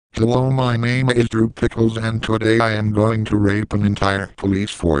Hello, my name is Drew Pickles and today I am going to rape an entire police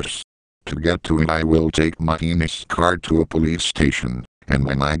force. To get to it I will take my penis card to a police station, and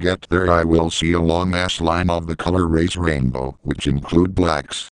when I get there I will see a long ass line of the color race rainbow, which include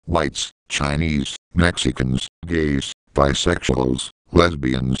blacks, whites, Chinese, Mexicans, gays, bisexuals,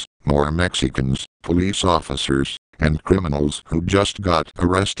 lesbians, more Mexicans, police officers, and criminals who just got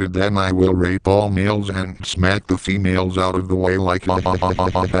arrested. Then I will rape all males and smack the females out of the way like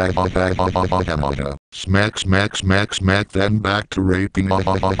smack smack smack smack, then back to raping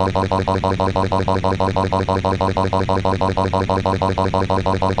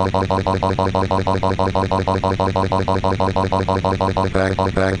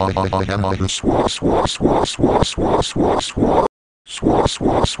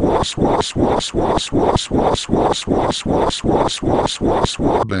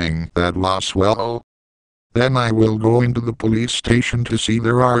bang that last swallow. Then I will go into the police station to see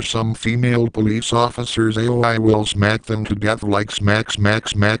there are some female police officers. I will smack them to death like smack smack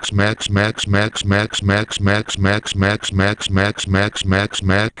smack smack smack smack smack smack smack smack smack smack smack smack smack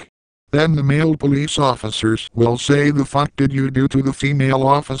smack. Then the male police officers will say, "The fuck did you do to the female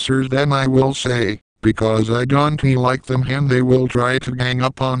officers?" Then I will say, "Because I don't like them," and they will try to gang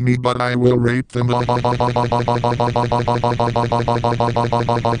up on me, but I will rape them.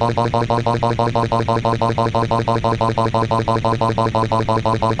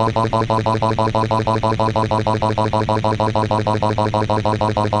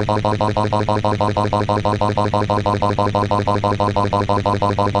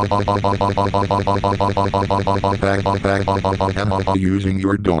 Using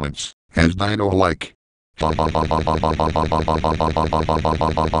your donuts as dino-like.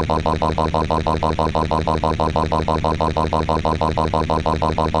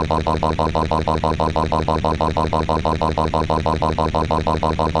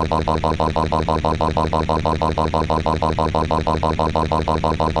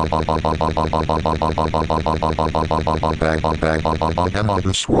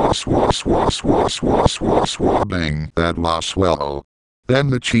 Bang that last swallow. Then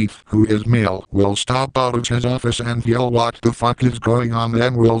the chief, who is male, will stop out of his office and yell, "What the fuck is going on?"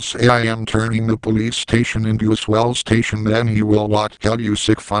 Then will say, "I am turning the police station into a swell station." Then he will what? "Tell you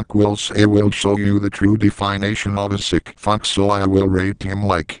sick fuck," will say, "Will show you the true definition of a sick fuck." So I will rape him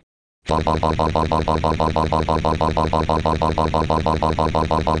like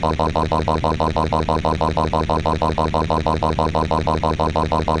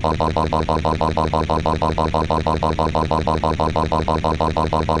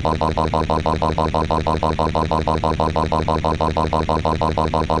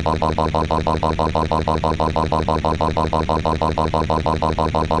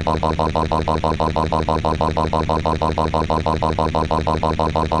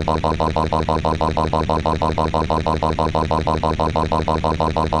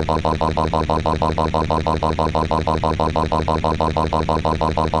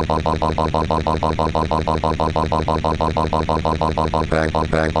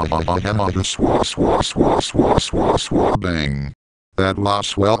bang that last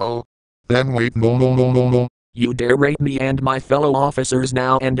swallow. Then wait, no. You dare rape me and my fellow officers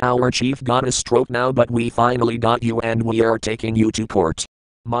now, and our chief got a stroke now, but we finally got you and we are taking you to court.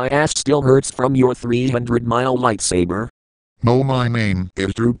 My ass still hurts from your 300-mile lightsaber. No, my name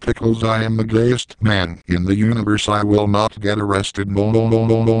is Drew Pickles. I am the gayest man in the universe. I will not get arrested.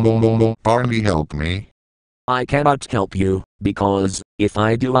 No. Barney, help me. I cannot help you, because, if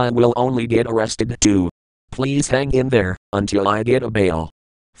I do I will only get arrested too. Please hang in there, until I get a bail.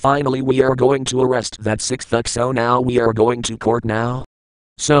 Finally we are going to arrest that sick fuck, so now we are going to court now.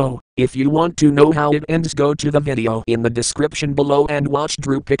 So, if you want to know how it ends, go to the video in the description below and watch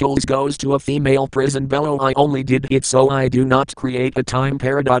Drew Pickles goes to a female prison below. I only did it so I do not create a time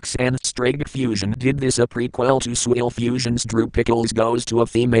paradox, and Straight Fusion did this a prequel to Swill Fusion's Drew Pickles goes to a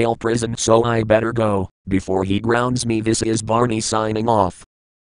female prison, so I better go, before he grounds me. This is Barney signing off.